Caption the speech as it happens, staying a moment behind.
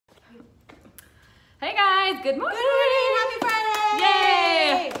Hey guys, good morning. Good morning, happy Friday.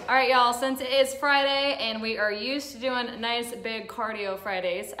 Yay. All right, y'all, since it is Friday and we are used to doing nice big cardio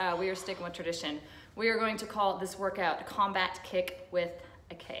Fridays, we are sticking with tradition. We are going to call this workout Kombat Kick with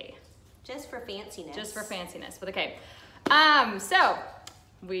a K. Just for fanciness. Just for fanciness with a K. So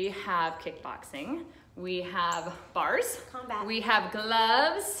we have kickboxing, we have bars, Combat. we have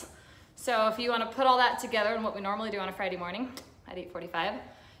gloves. So if you want to put all that together and what we normally do on a Friday morning at 8:45,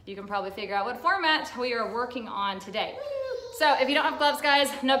 you can probably figure out what format we are working on today. So if you don't have gloves,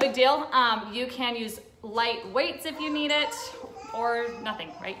 guys, no big deal. You can use light weights if you need it, or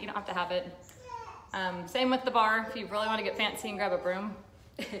nothing, right? You don't have to have it. Same with the bar. If you really want to get fancy and grab a broom,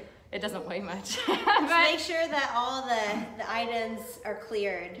 it doesn't weigh much. Just make sure that all the items are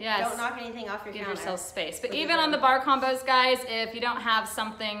cleared. Yes. Don't knock anything off your Give counter. yourself space. But even on the bar combos, guys, if you don't have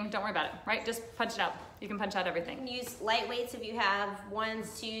something, don't worry about it, right? Just punch it out. You can punch out everything. You can use light weights if you have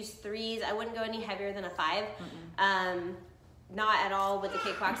 1s, 2s, 3s. I wouldn't go any heavier than a 5. Not at all with the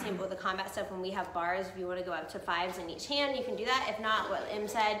kickboxing, but with the combat stuff, when we have bars, if you want to go up to 5s in each hand, you can do that. If not, what Em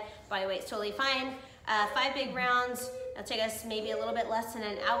said, body weight's totally fine. 5 big rounds. It'll take us maybe a little bit less than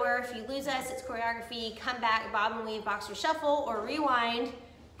an hour. If you lose us, it's choreography. Come back, bob and weave, boxer shuffle, or rewind.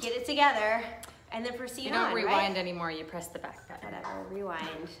 Get it together, and then proceed on. You don't rewind right? anymore. You press the back button. Whatever,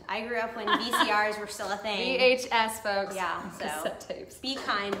 rewind. I grew up when VCRs were still a thing. VHS, folks. Yeah, so cassette tapes. be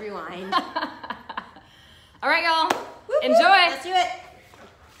kind, rewind. All right, y'all. Whoop, Enjoy. Let's do it.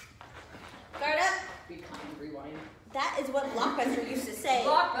 Start up. Be kind, rewind. That is what Blockbuster used to say.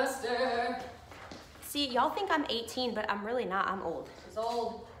 Blockbuster. See, y'all think I'm 18, but I'm really not. I'm old. She's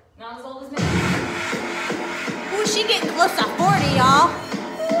old. Not as old as me. Ooh, she getting close to 40, y'all.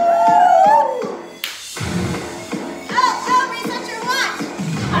 Oh, reset your watch.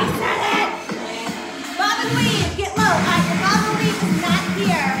 Reset it. Bob and weave, get low. Your bob and weave is not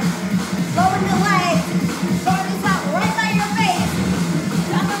here. Low in the legs. Guard is out right by your face.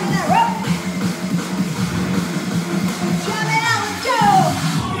 Drop under that rope. Jump it out, let's go.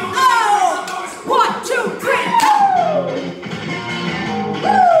 Oh, 1, 2, 3.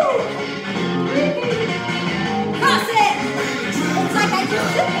 Woo! Cross it. It's like I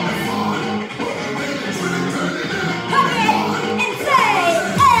just did this. Come in and say,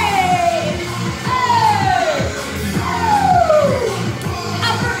 hey, hey, woo!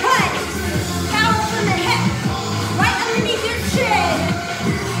 Uppercut, power from the hip, right underneath your chin.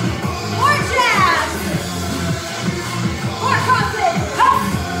 More jabs, more crosses, up,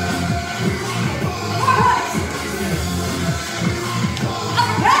 more hooks.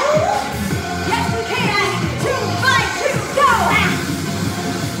 Uppercut, yes you can. 2 by 2, go.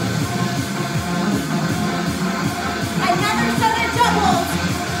 Another set of doubles.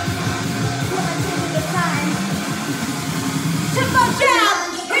 Wanna take it this time. Jumbo jab.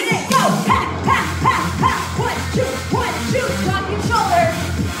 Hit it, go. Ha, ha, ha, ha. 1, 2, 1, 2. Drop your shoulders.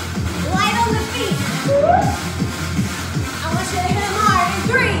 Light on the feet. I want you to hit them hard. In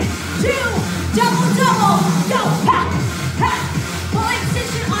 3, 2, double, double. Go. Ha, ha. Full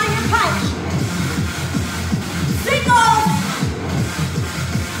extension on your punch. Single.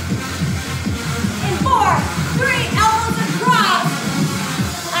 In 4, 3, elbows across.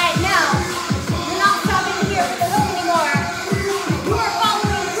 All right, now, you're not stopping here for the hook anymore. You are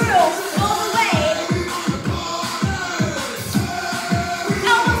following through all the way.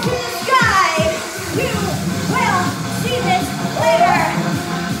 Elbows to the sky. You will see this later.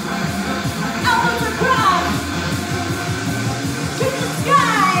 Elbows across. To the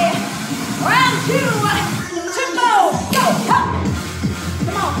sky. Round 2. Jumbo. Go. Up.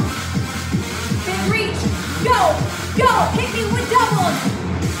 Come on. Big reach. Go. Go. Hit me with doubles.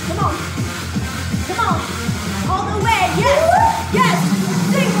 Come on. Come on. All the way. Yes. Yes.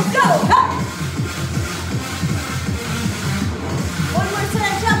 Single. Go. Up. One more set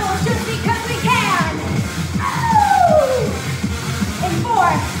of doubles just because we can. Woo! In 4,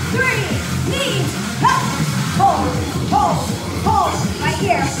 3, knees. Up. Hold. Hold. Hold. Right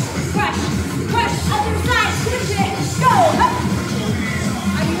here. Crush. Crush. Other side. Switch it. Go. Up.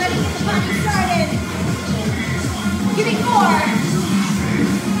 Are you ready to get the party started? Give me 4.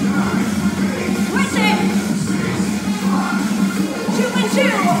 Switch it. 2 and 2.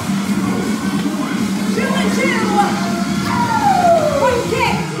 2 and 2. One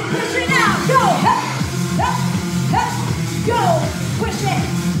kick. Push it out. Go. Up. Up. Up. Go. Push it.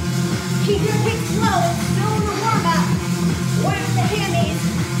 Keep your kick slow. It's still in the warm-up. Work the hammies.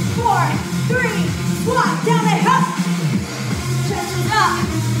 4, 3. Squat. Down and up. Chest is up.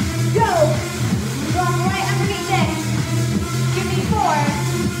 Go. Drop right underneath it. Give me 4,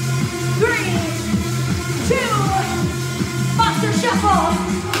 3, 2. Boxer shuffle.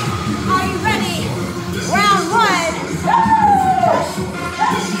 Are you ready?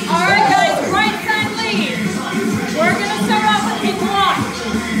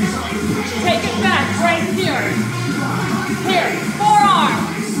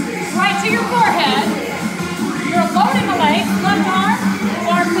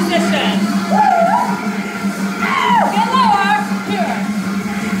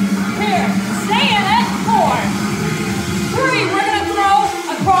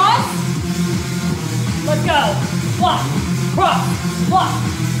 block, cross, block,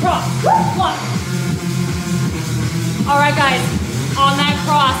 cross, block. All right, guys, on that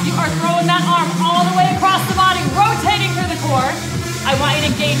cross, you are throwing that arm all the way across the body, rotating through the core. I want you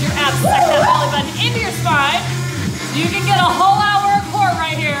to engage your abs, suck that belly button into your spine. You can get a whole hour of core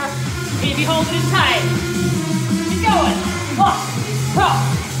right here if you hold it in tight. Keep going. Block, cross.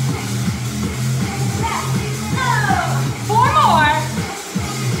 4 more.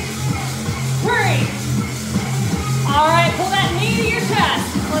 3. All right, pull that knee to your chest.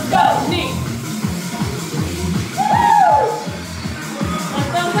 Let's go, knee. Woo! Let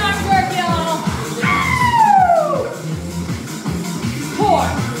those arms work, y'all. 4,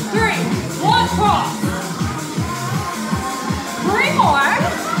 3, 1, cross. 3 more.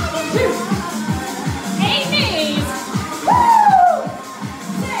 2. 8 knees. Woo!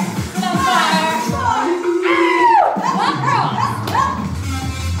 6. Get on fire. 1 cross.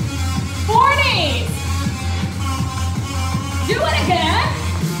 4 knees. Do it again.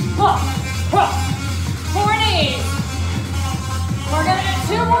 Cross, cross. 4 knees. We're gonna do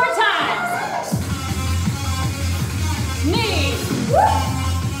 2 more times. Knees.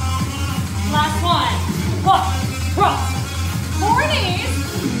 Last one. Cross, cross. 4 knees.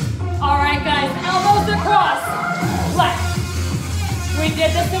 All right, guys, elbows across. Left. We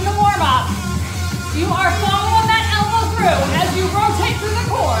did this in the warm-up. You are following that elbow through as you rotate through the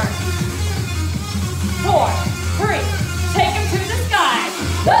core. 4, 3. Take them to the sky.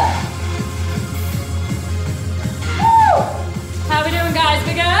 Woo! How we doing, guys?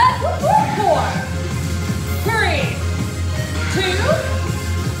 We good? 4, 3, 2.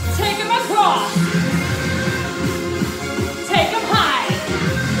 Take them across. Take them high.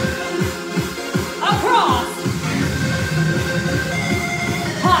 Across.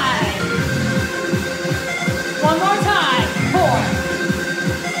 High. One more time. 4.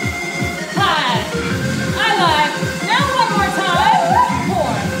 High. I like. Now one more time.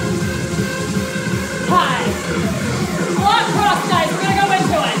 4. High. Block cross, guys. We're gonna go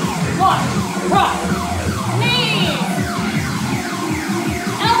into it. Block. Cross. Knee.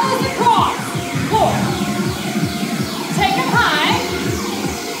 Elbows across. 4. Take them high.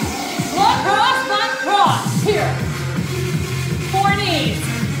 Block cross, block cross. Here. 4 knees.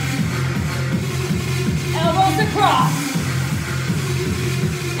 Elbows across.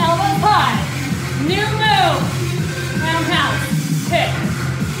 Elbows high. New move. Roundhouse. Kick.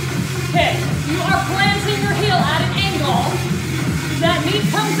 Kick. You are planting your heel at an angle. That knee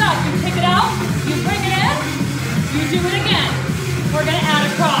comes up. You kick it out. You bring it in. You do it again. We're going to add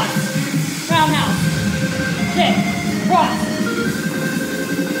a cross. Roundhouse. Kick. Cross.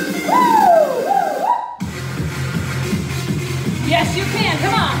 Woo! Yes, you can.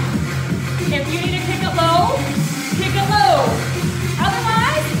 Come on. If you need to kick it low, kick it low.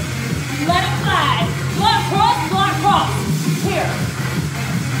 Otherwise, let it fly. Block cross, block cross. Here.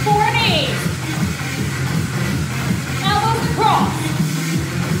 4 knees. Elbows across.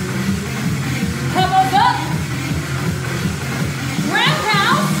 Elbows up.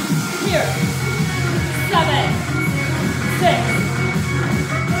 Roundhouse. Here. 7, 6.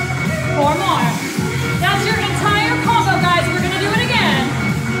 4 more. That's your entire combo, guys. We're going to do it again.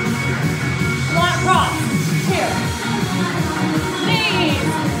 Block cross. Here. Knees.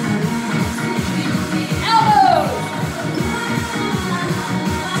 Elbows.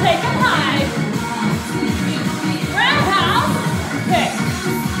 Take them high. Roundhouse. Kick.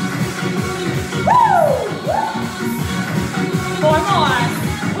 Woo! 4 more.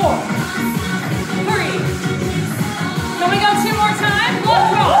 4, 3. Can we go 2 more times? Block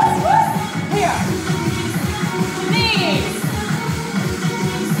cross. Here. Knees.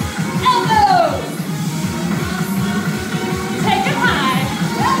 Elbows. Take them high.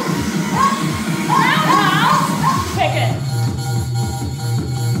 Roundhouse. Kick it.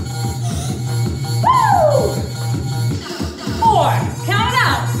 Woo! 4. Count it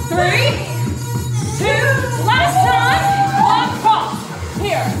out. 3, 2. Last time. Block cross.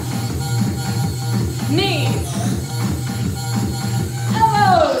 Here. Knees.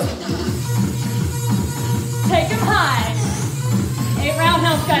 Elbows. Take them high. 8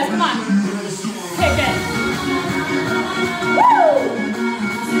 roundhouse, guys. Come on. Kick it. Woo!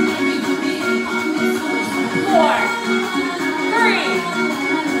 4, 3,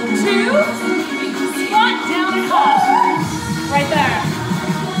 2. Squat down and up. Right there.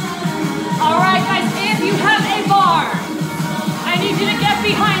 All right, guys. If you have a bar, I need you to get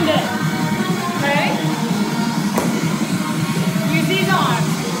behind it. Okay? Use these arms.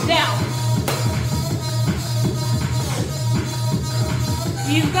 Down.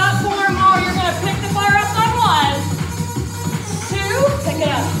 You've got 4 more. You're going to pick the bar up on 1, 2. Pick it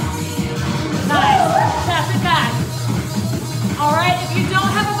up. Nice. Tap it back.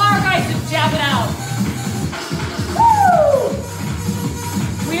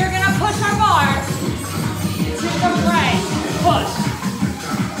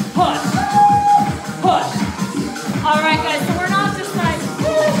 push, push. All right, guys, so we're not just like,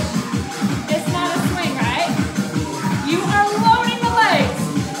 it's not a swing, right? You are loading the legs.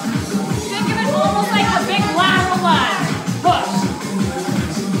 Think of it almost like a big lateral lunge. Push.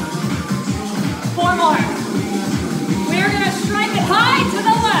 4 more. We are going to strike it high to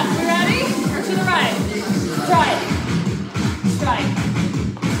the left. We ready? Or to the right? Strike. Strike.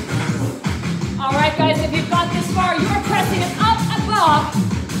 All right, guys, if you've got this far, you are pressing it up above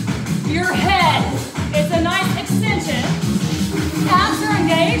your head. It's a nice extension. Abs are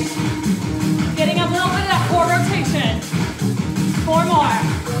engaged. Getting a little bit of that core rotation. 4 more.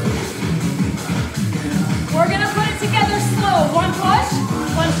 We're gonna put it together slow. 1 push,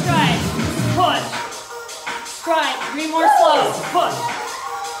 1 strike. Push. Strike. 3 more slow. Push.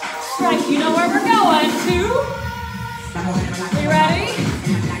 Strike. You know where we're going. 2. We ready?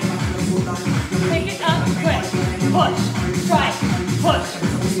 Pick it up quick. Push. Strike. Push.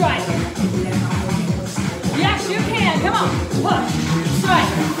 Strike. Yes, you can. Come on. Push.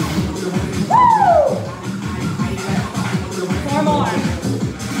 Strike. Woo! 4 more.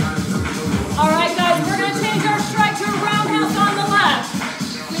 All right, guys, we're going to change our strike to a roundhouse on the left.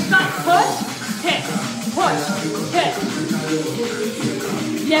 We've got push, kick, push, kick.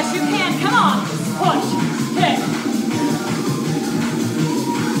 Yes, you can. Come on. Push, kick.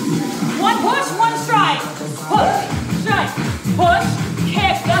 1 push, 1 strike. Push, strike, push,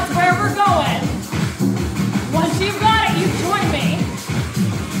 kick. That's where we're going. Once you've got it, you join me.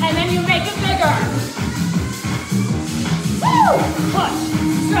 And then you make it bigger. Woo! Push,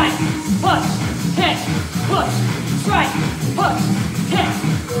 strike, push, kick, push, strike, push, kick.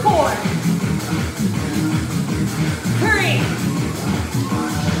 4, 3.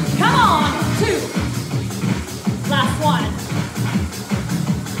 Come on. 2. Last one.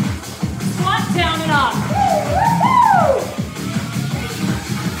 Squat down and up. Woo!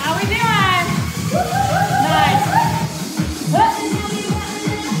 How we doing? Nice.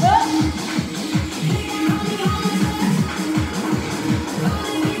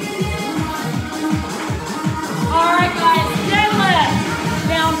 All right, guys, deadlift.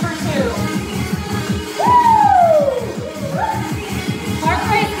 Down for 2. Woo! Heart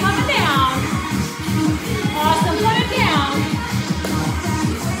rate coming down. Awesome, put it down.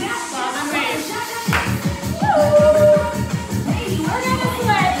 Bottom raise. Woo! We're gonna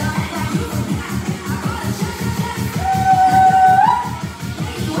switch.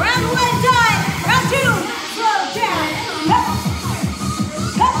 Round 1 done. Round 2. Slow down. Hup.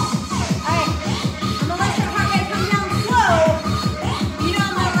 Hup. All right. I'm gonna let your heart rate come down slow. You know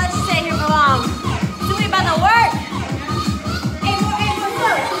I'm gonna let you stay here for long. So we about to work. 8 more,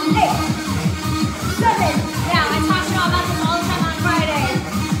 slow. 8, 7. Now I talk to you all about this all the time on Friday.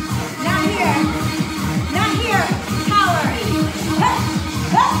 Not here. Not here. Power. Hup.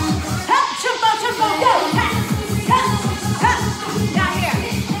 Hup. Hup. Tempo, tempo, go. Hup. Hup. Hup. Not here.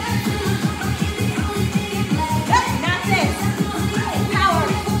 Hup. Not this. Power.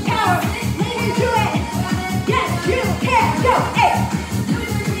 Power. You can do it. Yes, you can. Go. 8,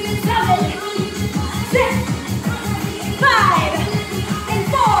 7, 6, 5, and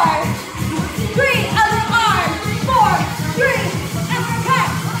 4, 3, other arm, 4, 3, uppercut.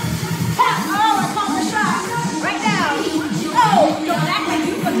 Tap. Oh, let's hold the shot. Right down. Oh, don't act like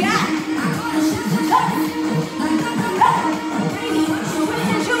you forgot. Hup. Hup.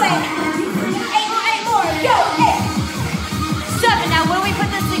 Listen to it. 8 more, go. 8, 7. Now when we put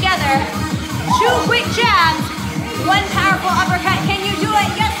this together, 2 quick jabs, 1 powerful uppercut. Can you do it?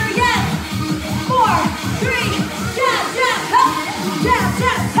 Yes or yes? 4, 3, jab, jab, hup, jab,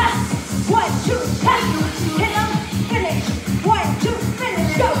 jab, hup. 1, 2, hup. Hit 'em, finish. 1, 2,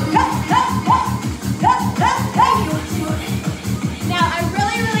 finish. Go, hup, hup, hup, hup, hup, hup. Now I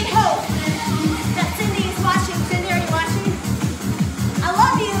really, really hope that Cindy is watching. Cindy, are you watching? I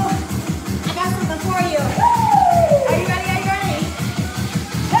love you. I got something for you. Are you ready? Are you ready?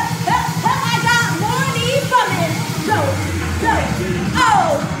 Hup, hup, hup. I got more knee coming. Go, go,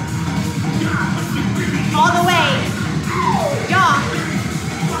 oh. All the way. Y'all,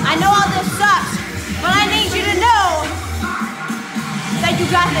 I know all this sucks, but I need you to know that you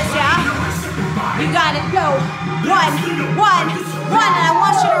got this, yeah? You got it. Go. 1, 1, 1. And I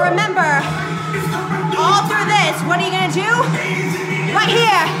want you to remember, all through this, what are you going to do? Right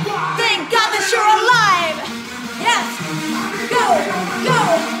here. Thank God that you're alive. Yes. Go, go,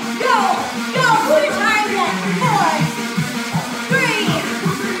 go, go. Who are you tired yet? 4, 3.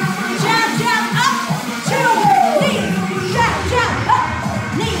 Jab, jab, up. 2. Knee. Jab, jab, up.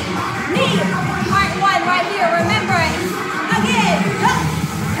 Knee, knee. Part 1 right here. Remember it. Again. Up,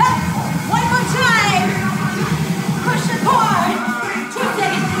 up. 1 more time. Push the core.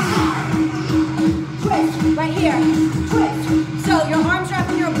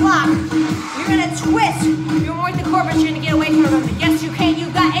 core, but you're gonna get away from them. Yes, you can.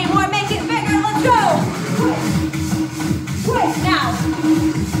 You got 8 more. Make it bigger. Let's go. Now,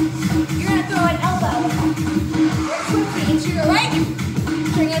 you're gonna throw an elbow. Quickly into your right.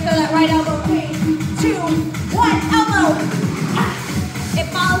 You're gonna throw that right elbow. 3, 2, 1. Elbow. It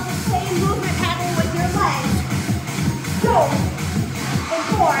follows the same movement pattern with your legs. Go. And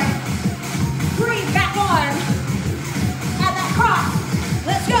 4, 3. Back arm. Add that cross.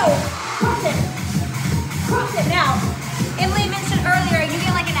 Let's go. Cross it. Cross it now. Emily mentioned earlier you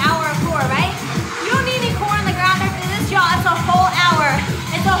get like an hour of core, right? You don't need any core on the ground after this, y'all. It's a whole hour.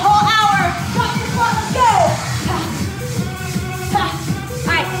 It's a whole hour. Drop your squat. Let's go.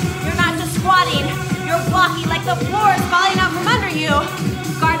 Alright, you're not just squatting. You're blocking like the floor is falling out from under you.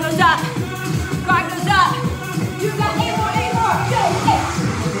 Guard goes up. Guard goes up. You got 8 more, 8 more. Go. 8,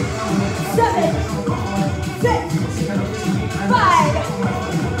 7, 6, 5,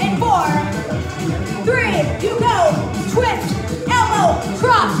 and 4, 3. You go. Twist. Elbow.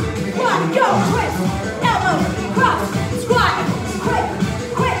 Cross. Squat. Go. Twist. Elbow. Cross. Squat. Quick.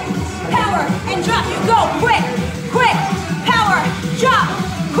 Quick. Power. And drop. You go. Quick. Quick. Power. Drop.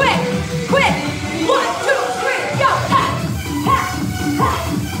 Quick. Quick. 1, 2, 3. Go. Ha. Ha. Ha.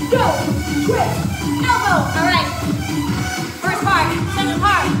 Go. Twist. Elbow. All right. First part. Second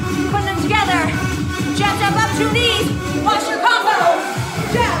part. Put them together. Jab, jab, up, 2 knees. Watch your combo.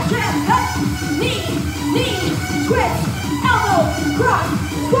 Jab, jab, up. Knee. Knee. Twist. Elbow. Cross.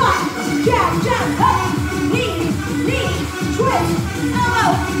 Squat. Jab, jab, up. Knee. Knee. Twist. Elbow.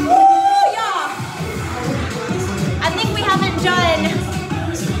 Woo, y'all. I think we haven't done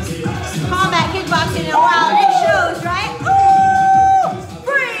combat kickboxing in a while. And it shows, right? Ooh!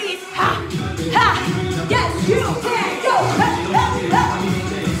 Freeze! Ha! Ha! Yes, you can go! Ha, ha, ha.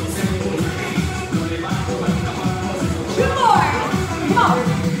 2 more! Come on!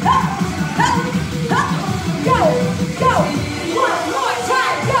 Ha! Ha! Ha! Go! Go! 1 more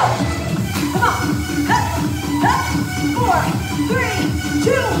time! Go! Come on! Ha! Ha! 4, 3,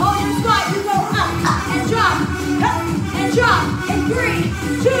 2. Hold your squat. You go up and drop. Up and drop. And 3,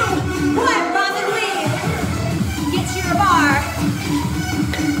 2, 1. Round and leave. Get to your bar.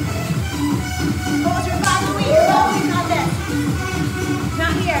 Hold your body and leave. You're always on this.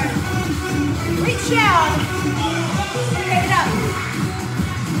 Not here. Reach down. Pick it up.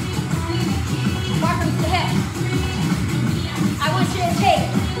 Mark them to the hip. I want you to take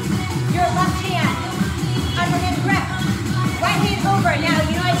your left hand, underhand grip, right hand over. Now,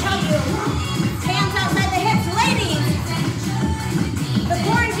 you know I tell you, hands outside the hips. Ladies, the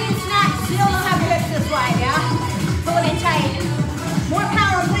quarantine snacks still don't have your hips this wide, yeah? Pull it in tight. More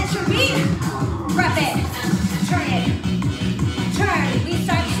power, plant your feet. Rep it. Turn it. Turn. We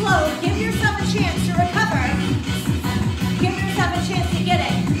start slow. Give yourself a chance to recover. Give yourself a chance to get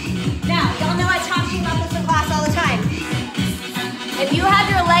it. Now, y'all know I talk to you about this in class all the time. If you have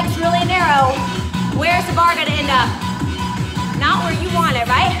your legs really narrow, where's the bar gonna end up? Not where you want it,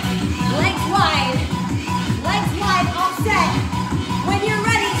 right? Legs wide. Legs wide, offset. When you're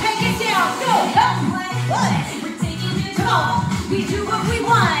ready, take it down. Go. Come on. We do what we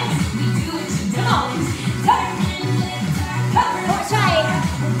want. Come on. More tight.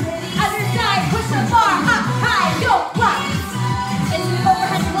 Other side. Push the bar up high. Go. Block. It's an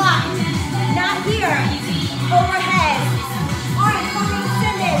overhead block. Not here. Overhead. Arms fully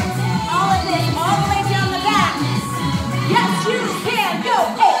extended. All of this. All the way down the back. Yes, you can. Go.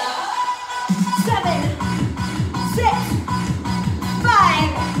 8.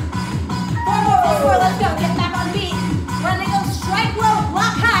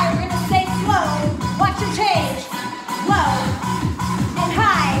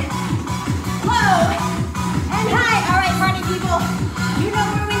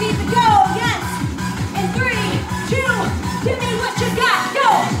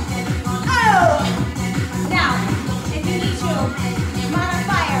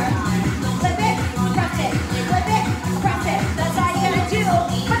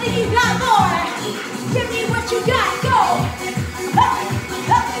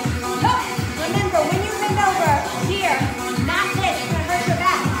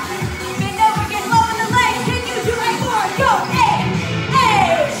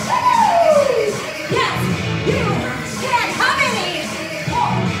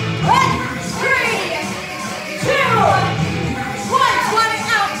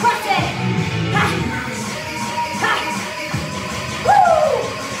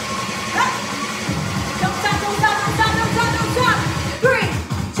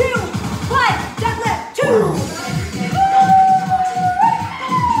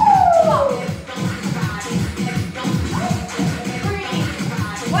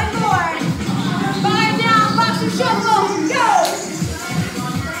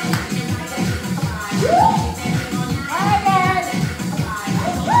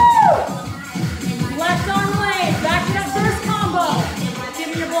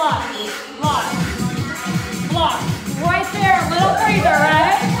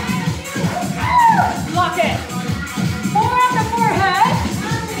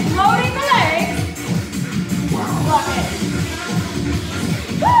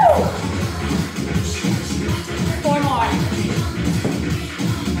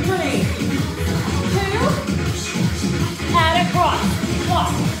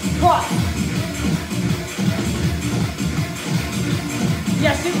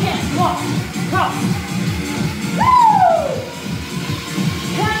 cross, cross. Woo!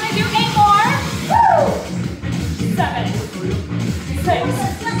 Can we do 8 more? Woo! 7, 6.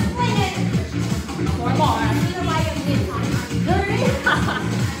 4 more. 3,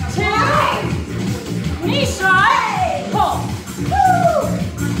 2. Knee shot. Pull. Woo!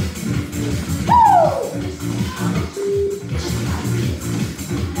 Woo!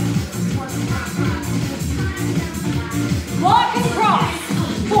 Lock and cross.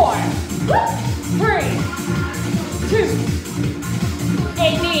 4, 3, 2,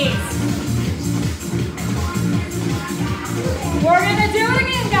 8 knees. We're gonna do it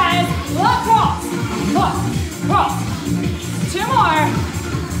again, guys. Lock, cross, lock, cross. 2 more.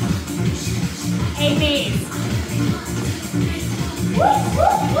 8 knees.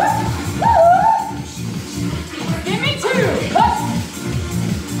 Give me 2.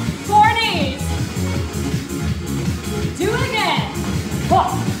 4 knees. Do it again.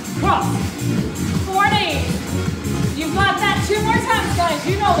 Cross, cross. 4 knees. You've got that 2 more times, guys.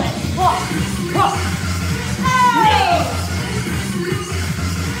 You know this. Cross, cross. Knees.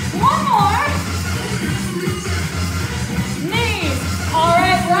 1 more. Knees. All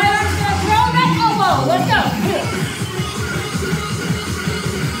right, right arm's gonna throw that elbow. Let's go.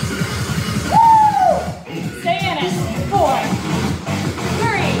 Woo! Stay in it. 4,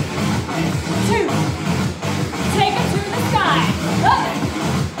 3, 2. Take it to the sky. Up.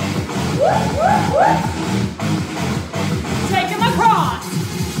 Woo, woo, woo. Take him across.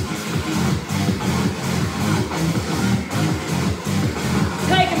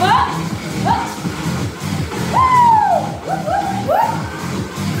 Take him up. Up. Woo! Woo, woo, woo.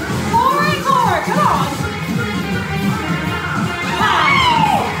 4 and 4. Come on.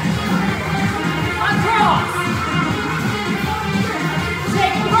 High. Across.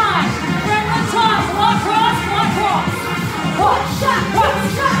 Take him high. Bring the toss. Walk cross. Walk cross. Push. Shot. Push.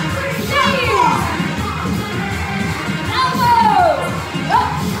 Shot. Knees. Elbows. Up.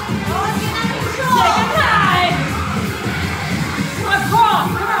 Take him high. Across.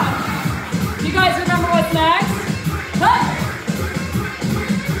 Come on. You guys remember what's next? Up.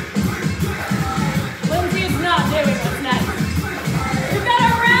 Lindsay is not doing what's next. We've got a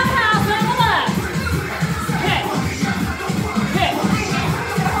roundhouse on the left. Hit. Hit.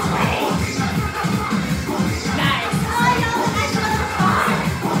 Nice.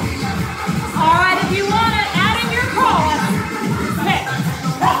 All right, if you want it, add in your cross. Hit.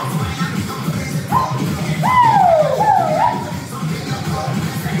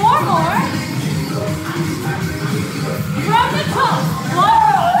 4 more.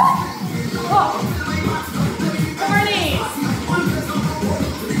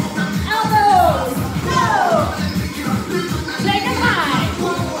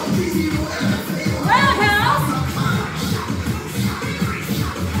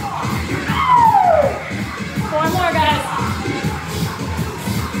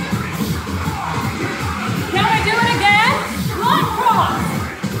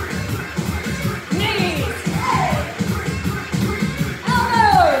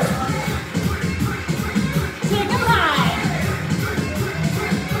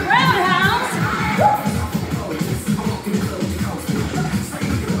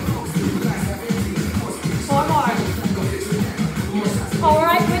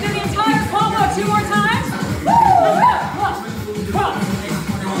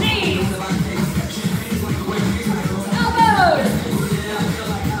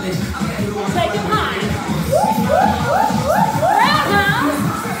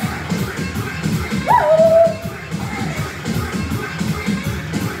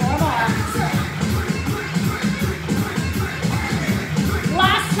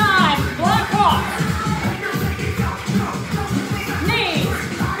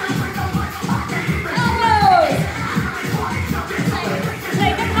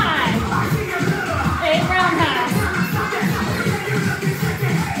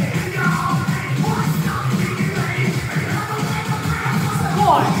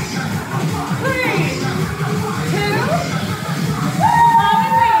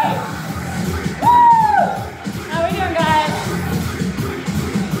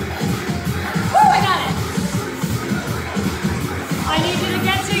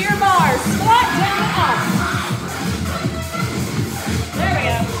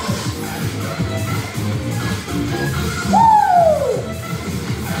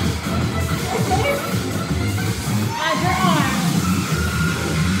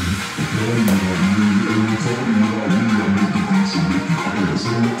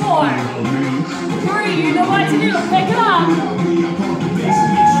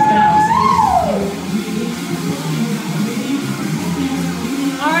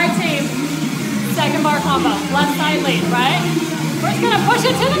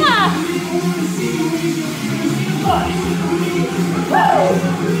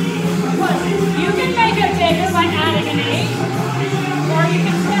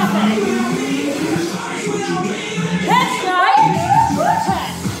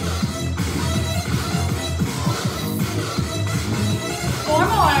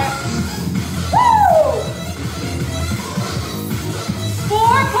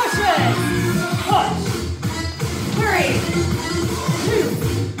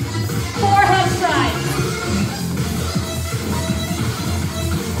 sides.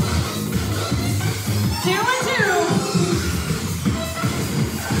 2 and 2.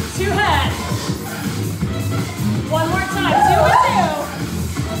 2 head. One more time. 2 and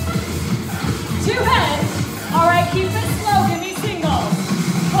 2. 2 head. All right, keep it slow. Give me singles.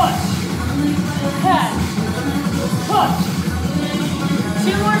 Push. Head. Push.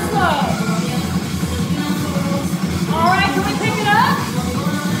 2 more slow. All right, can we pick it up?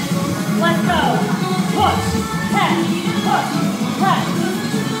 Let's go. Push. Head. Push. Head.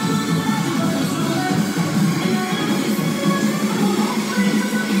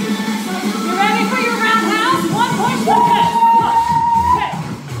 You ready for your roundhouse? 1 push, 1 head. Push. Kick.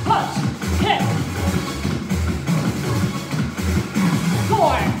 Push. Kick.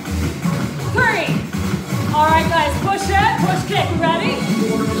 4, 3. All right, guys, push it, push, kick. Ready?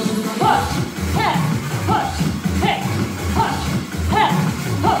 Push, head, push, kick, push, head,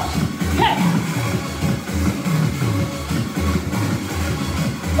 push, kick.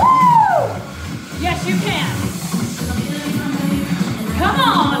 Woo! Yes, you can. Come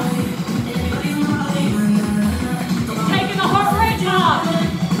on. Taking the heart rate up.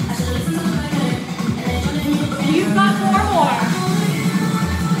 You've got 4 more.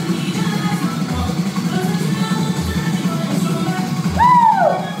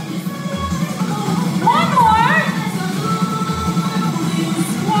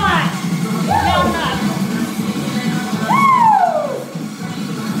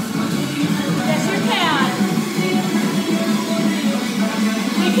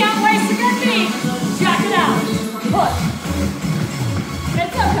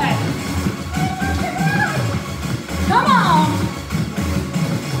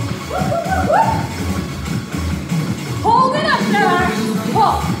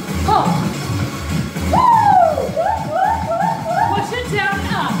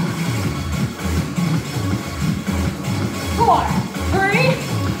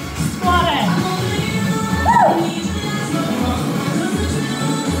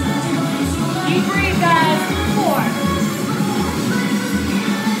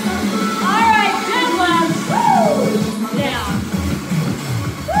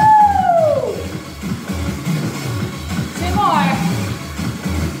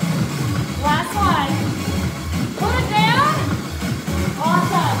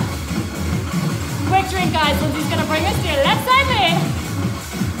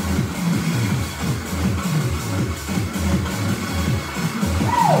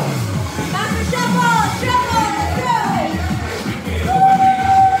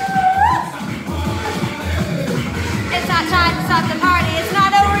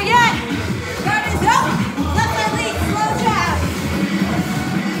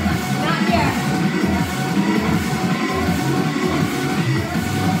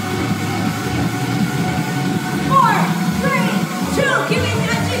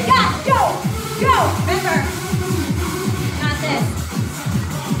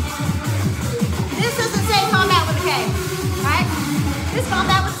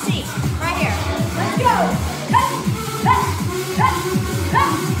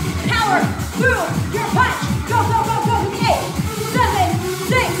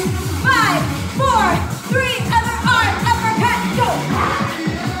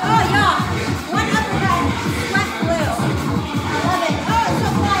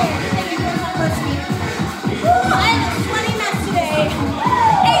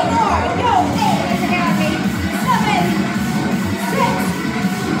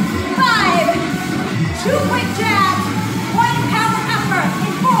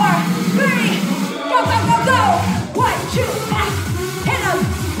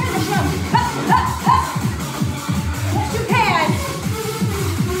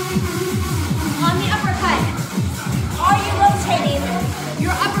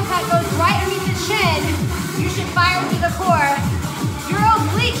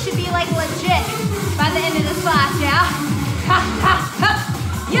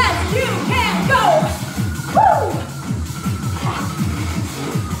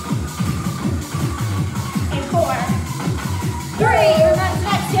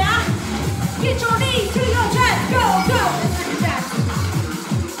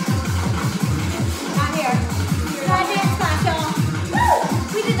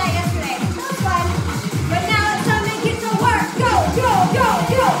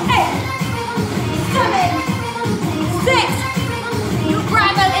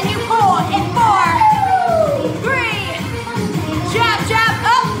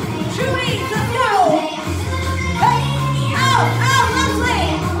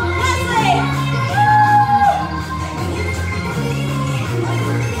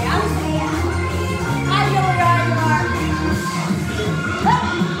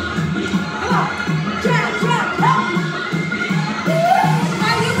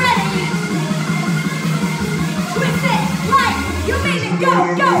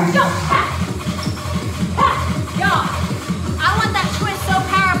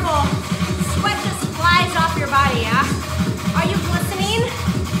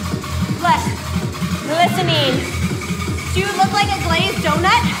 like a glazed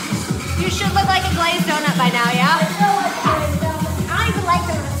donut? You should look like a glazed donut by now, yeah? I feel like a glazed donut. I don't even like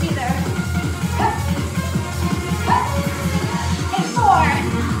donuts either. In 4,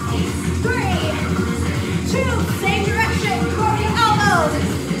 3, 2, same direction. Curve your elbows.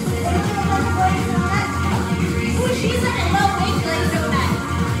 Ooh, she's like a low-weight glazed donut.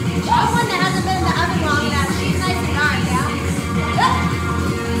 She's one that hasn't been in the oven long enough. She's nice and dark, yeah?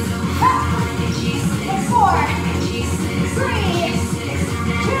 In 4, 3,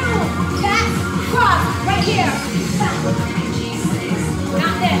 2, back, cross, right here.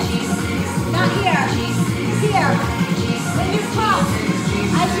 Not this. Not here. Here. When you cross,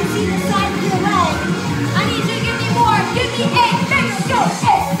 I should see the side of your leg. I need you to give me more. Give me 8. There you go.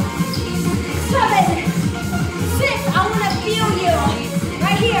 8, 7, 6. I want to feel you.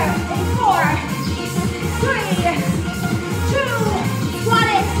 Right here. In 4, 3, 2. Squat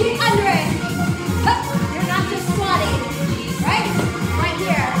it. Get under it. You're not just squatting. Right? Right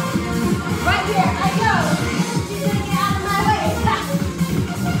here. Right here. I go. She's going to get out of my way.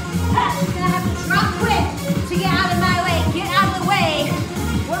 She's going to have to drop quick to get out of my way. Get out of the way.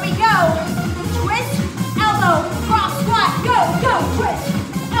 Where we go. Twist, elbow, cross, squat. Go, go, twist,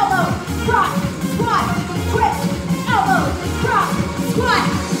 elbow, cross, squat, twist, elbow, cross, squat.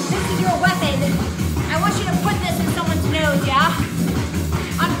 This is your weapon. I want you to put this in someone's nose, yeah?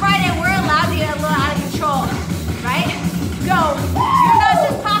 On Friday, we're allowed to get a little out of control, right? Go. You're not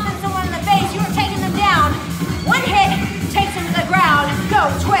just popping someone in the face, you are taking them down. One hit takes them to the ground.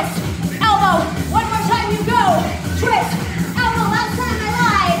 Go, twist, elbow. One more time, you go. Twist, elbow. Last time I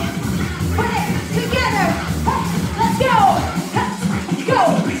lied. Put it together. Let's go. Go.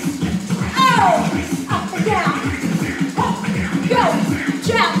 Oh. Up and down. Go.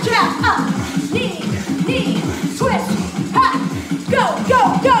 Jab, jab, up. Knee, knee, twist. Go, go,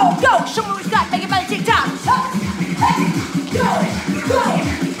 go, go. Show me what you got. Make it by the TikTok. Go, go,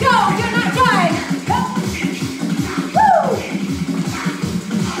 go. You're not done. Woo.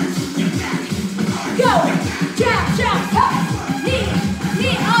 Go. Jab, jab. Knee,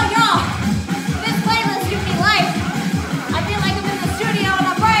 knee. Oh, y'all. This playlist gives me life. I feel like I'm in the studio on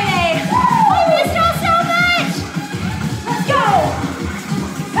a Friday. I missed y'all so much. Let's go.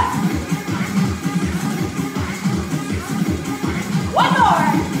 One more.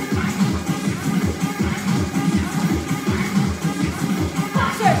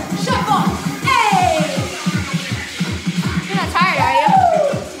 Boxer, shuffle. Hey. You're not tired, are you?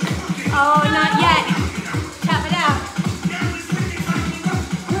 Oh, not yet. Tap it out.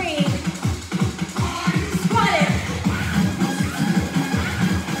 Breathe. Squat it.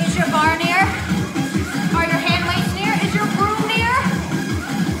 Is your bar near? Are your hand weights near? Is your broom near?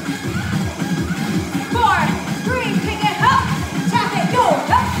 4, 3, pick it up. Tap it, go.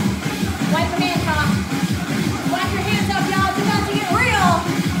 Up. Wipe your hands off. Wipe your hands up, y'all. It's about to get real.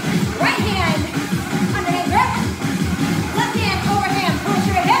 Right hand, underhand grip. Left hand, overhand. Push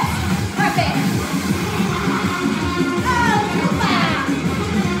your hips. Perfect. Oh, wow.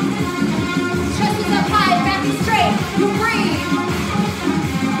 Chest is up high, back is straight. You breathe.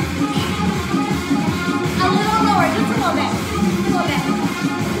 A little lower, just a little bit. A little bit.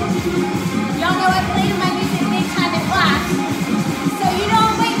 Y'all know I played my music big time in class. So you know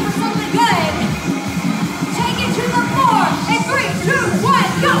I'm waiting for something good. Take it to the floor. In 3, 2,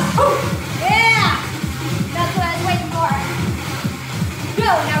 1, go. Ooh. Yeah. That's what I was waiting for. Go.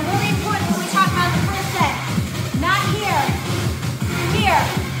 Now really important when we talk about the first set. Not here. Here.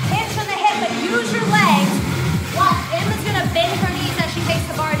 Hinge on the hip, but use your legs. Watch. Emma's going to bend her knees as she takes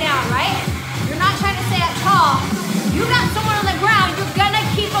the bar down, right? You're not trying to stay up tall. You got someone on the ground. You're going to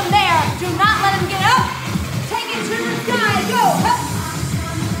keep them there. Do not let them get up. Take it to the sky. Go. Up.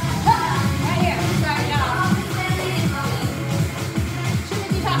 Right here. Sorry, no. Shouldn't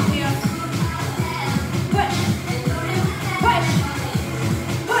be talking to you. Push. Push.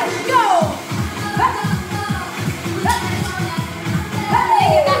 Push. Go. Up. Up.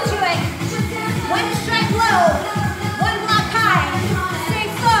 Get back to it. One strike low. One block high. Stay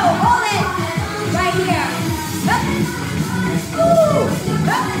slow. Hold it. Right here. Up. Woo.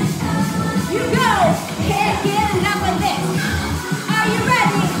 Up. You go. Can't get enough of this. Are you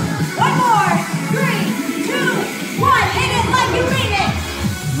ready? One more. 3, 2, 1. Hit it like you mean it.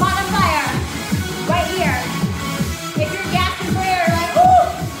 Modifier. Right here. If you're gasping for air, like, ooh,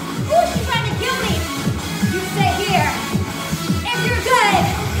 ooh, she's trying to kill me. You stay here. If you're good,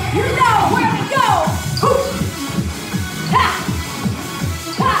 you know where we go. Ooh. Ha.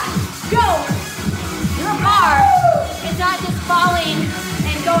 Ha. Go. Your bar is not just falling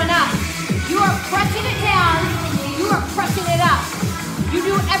and going up. You are pressing it down. You are pressing it up. You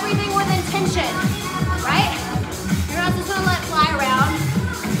do everything with intention, right? You're not just gonna let fly.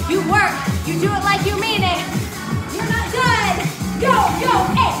 You work, you do it like you mean it. You're not done. Go, go,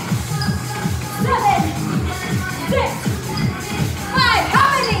 8, 7, 6, 5.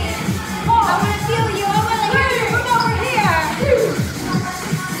 How many? 4. I want to feel you. I want to hear you from over here.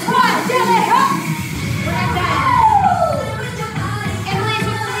 1, get it up. We're not done. Emily's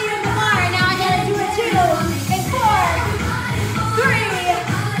going to lead in the bar. Now I got to do it too. In 4, 3,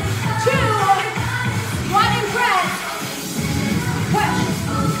 2, 1, and press. Push.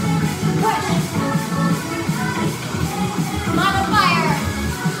 Push. Modifier.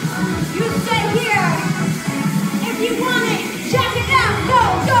 You stay here. If you want it, check it out. Go,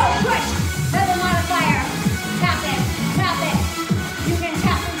 go, push. Double modifier. Tap it, tap it. You can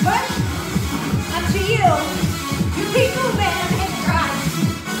tap and push. Up to you. You keep moving and hit drive.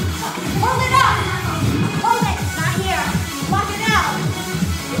 Hold it up. Hold it. Not here. Lock it out.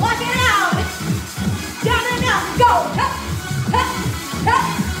 Lock it out. Down and up. Go. Up, up, up.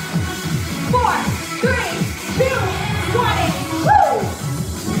 4, 3, 2, 20. Woo!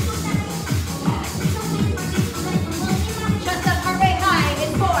 Chest up, heart rate high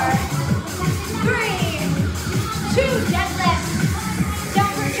in 4, 3, 2, deadlift.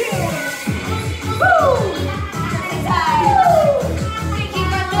 Down for 2. Woo! Chest high. Woo! Deep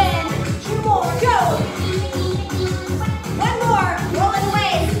breath in. 2 more. Go. 1 more. Roll it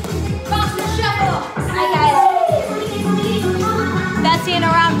away. Box and shuffle. Hi guys. That's in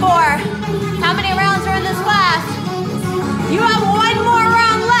around 4. How many rounds are in this class? You have 1 more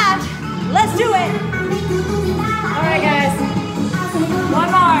round left. Let's do it. All right, guys.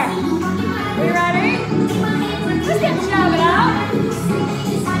 1 more. We ready? Just get jabbing out.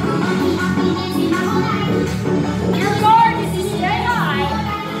 Your bar needs to stay high.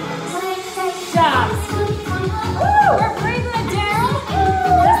 Jabs. Woo! We're breathing it down.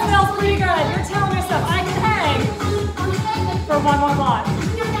 This feels pretty good. You're telling yourself I can hang for 1 more block.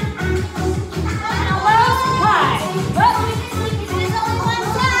 Elbows high. Up.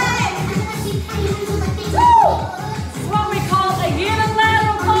 Woo! This is what we call a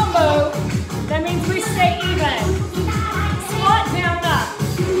unilateral combo. That means we stay even. Squat down and up.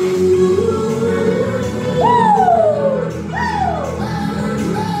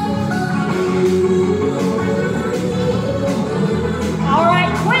 All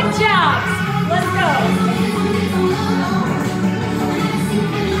right, quick jabs. Let's go.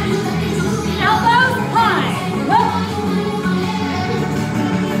 Elbows high. Up.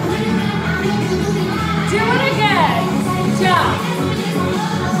 Do it again. Jump.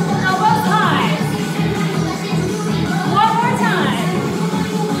 Elbows high. 1 more time.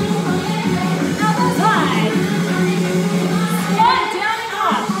 Elbows high. Squat down and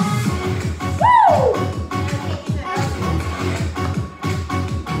up. Woo!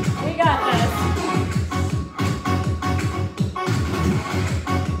 We got this.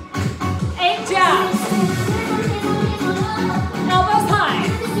 8 jumps. Elbows high.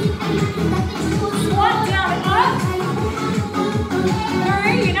 Squat down and up.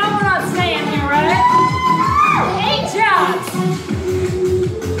 3, you know we're not staying here, right? 8 jumps.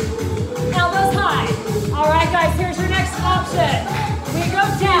 Elbows high. All right, guys, here's your next option. We go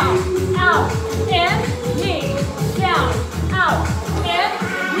down, out, in, knee, down, out, in,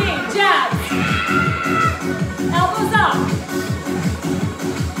 knee, jabs. Elbows up.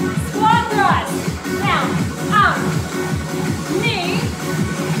 Squat thrust. Down, out, knee,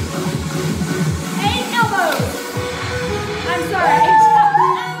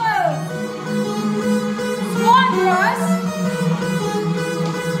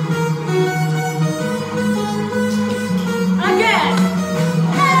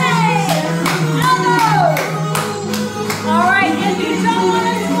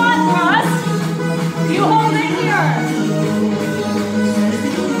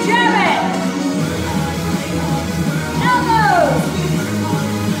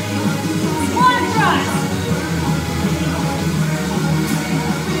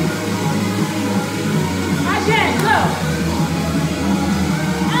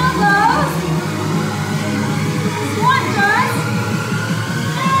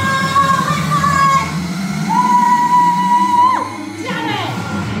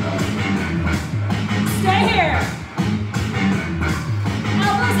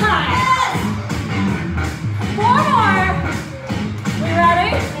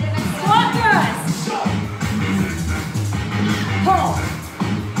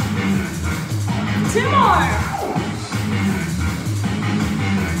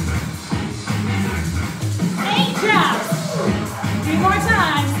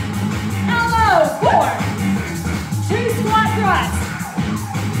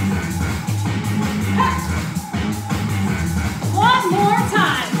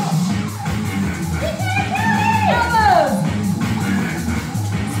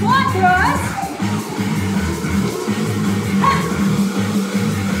 squat thrust.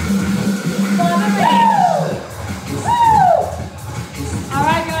 Love and release. Woo! All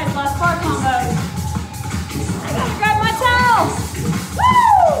right, guys, last bar combos. I gotta grab my towel.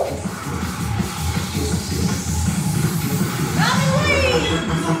 Woo! Round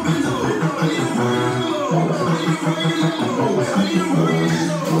and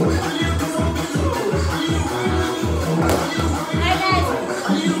Hey guys,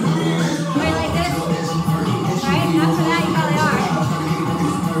 wait like this, right? After that you probably are.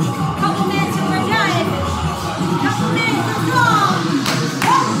 Couple minutes and we're done. Couple minutes, let's go.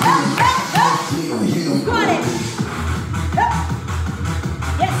 Got it.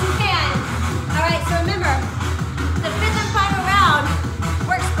 Yes, you can. All right, so remember, the fifth and final round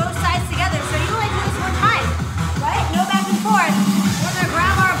works both sides together. So you only do this one time, right? No back and forth. We're gonna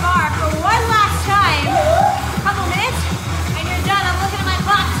grab our bar for one last time. Couple minutes, and you're done. I'm looking at my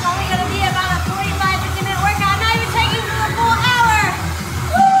clock. It's only gonna be about a 45-50-minute workout. Not even taking for the full hour.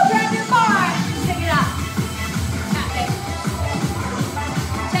 Woo! Grab your bar. Pick it up. Tap it.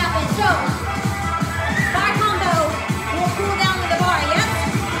 Tap it. So, bar combo. We'll cool down with the bar. Yes?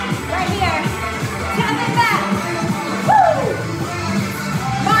 Right here. Tap it back. Woo!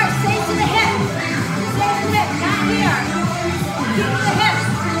 Bar stays to the hip. Stay to the hip. Not here. Keep to the hip.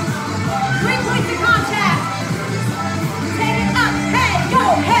 3 points of contact. Take it up. Head. Go.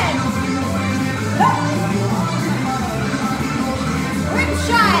 Head. Up. Rib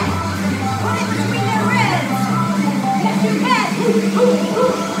shot. Put it between their ribs. Yes, you can.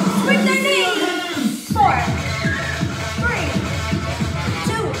 Swing their knees. 4, 3,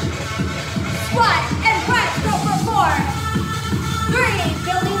 2. Squat and press. Go for 4, 3.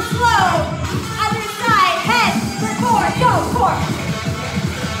 Building slow. Other side. Head for 4. Go. 4,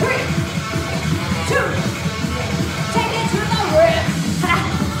 3, 2. Take it to the rib.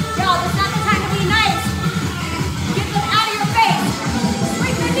 Y'all, this is not the time to be nice. Get them out of your face.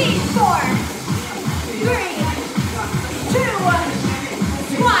 Swing the knees. 4, 3, 2.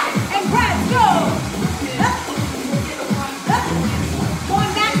 Squat and press. Go. Up. Up.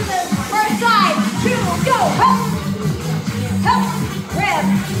 Going back to the first side. 2. Go. Up. Up. Rib.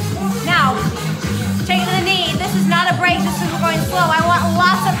 Now, take it to the knee. This is not a break. This is we're going slow. I want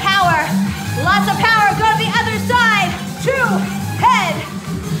lots of power. Lots of power. Go to the other side. 2. Head.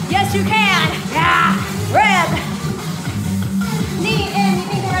 Yes, you can. Yeah. Rib. Knee in. You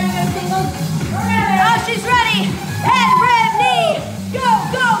think they're ready to go singles? Oh, she's ready. Head, rib, knee. Go,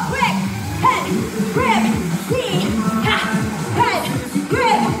 go, quick. Head, rib, knee. Ha. Head,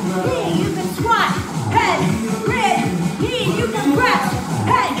 rib, knee. You can squat. Head, rib, knee. You can press.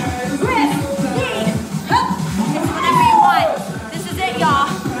 Head, rib, knee. Up. It's whatever you want. This is it, y'all.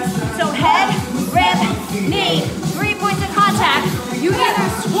 So head, rib, knee. 3 points of contact. You either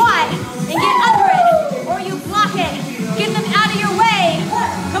squat and get under it, or you block it. Get them out of your way.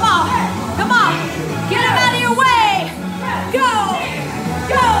 Come on, come on. Get them out of your way. Go,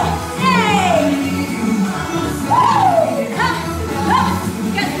 go, stay.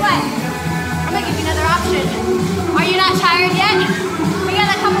 Guess what? I'm gonna give you another option. Are you not tired yet? We got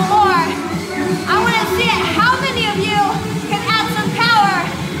a couple more. I want to see it. How many of you can add some power?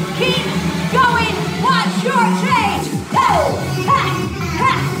 Keep going. Watch your change. Ha, ha,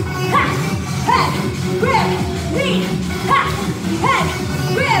 ha, ha. Head, rib, knee. Ha, head,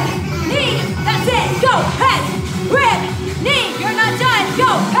 rib, knee. That's it. Go. Head, rib, knee. You're not done. Go.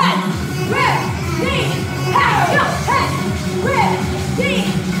 Head, rib, knee. Ha, go. Head, rib, knee.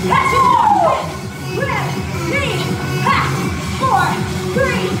 That's 2 more. Head, rib, knee. Ha. 4,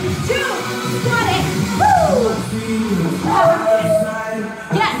 3, 2. Got it. Woo.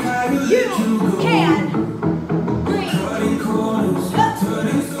 Yes, you can. 3. Up.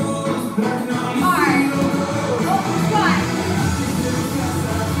 Hard. Open squat.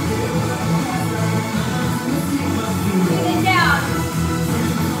 Bring it down.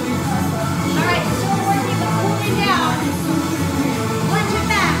 All right, so we're working the cooling down. Lunge it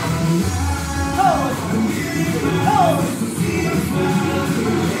back.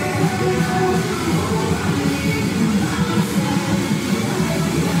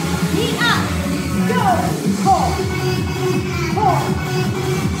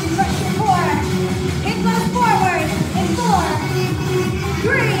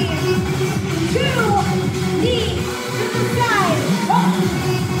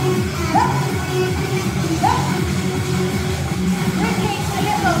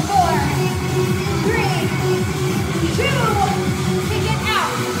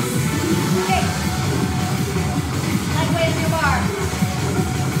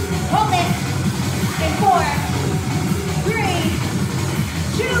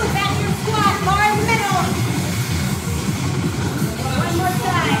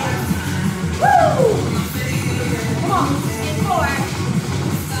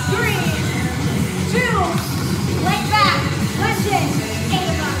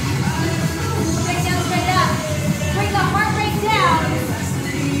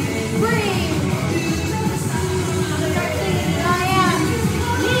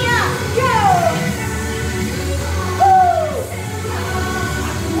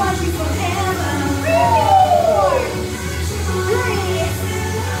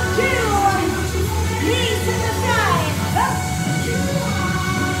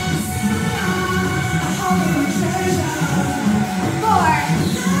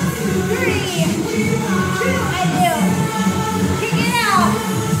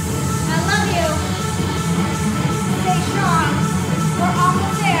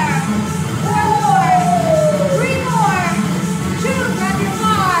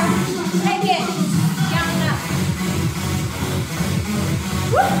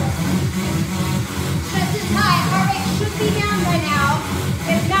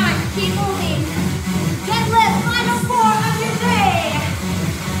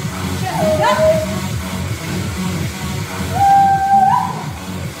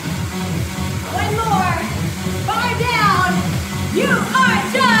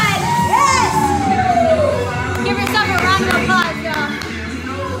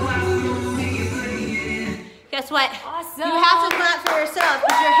 what? Awesome. You have to clap for yourself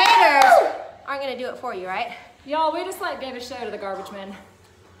because your haters aren't gonna do it for you, right? Y'all, we just like gave a show to the garbage men.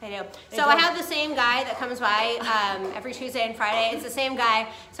 I do. So I have the same guy that comes by every Tuesday and Friday. It's the same guy.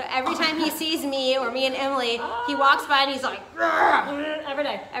 So every time he sees me or me and Emily, he walks by and he's like, "Grr." Every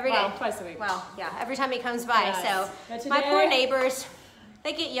day. Every day. Twice a week. Well, yeah, every time he comes by. Yes. So my poor neighbors,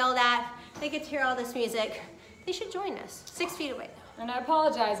 they get yelled at. They get to hear all this music. They should join us. 6 feet away. And I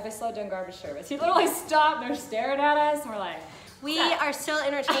apologize if I slowed down garbage service. He literally stopped and they're staring at us and we're like, we are still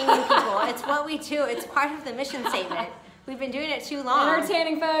entertaining people. It's what we do. It's part of the mission statement. We've been doing it too long.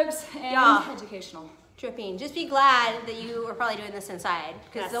 entertaining folks and educational. Dripping. Just be glad that you are probably doing this inside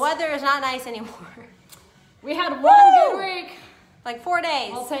because the weather is not nice anymore. We had one good week. Like 4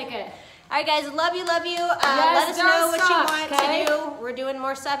 days. We'll take it. All right, guys, love you, love you. Yes, let us know what you want okay? to do. We're doing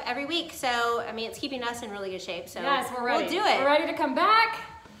more stuff every week, so I mean, it's keeping us in really good shape. So yes, we're ready. We'll do it. We're ready to come back.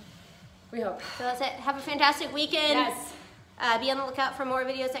 We hope. So that's it. Have a fantastic weekend. Yes. Be on the lookout for more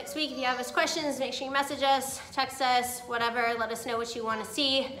videos next week. If you have us questions, make sure you message us, text us, whatever. Let us know what you want to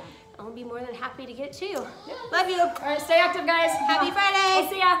see. And we'll be more than happy to get to you. Yeah. Love you. All right, stay active, guys. Happy Friday. We'll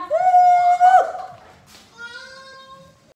see ya. Woo!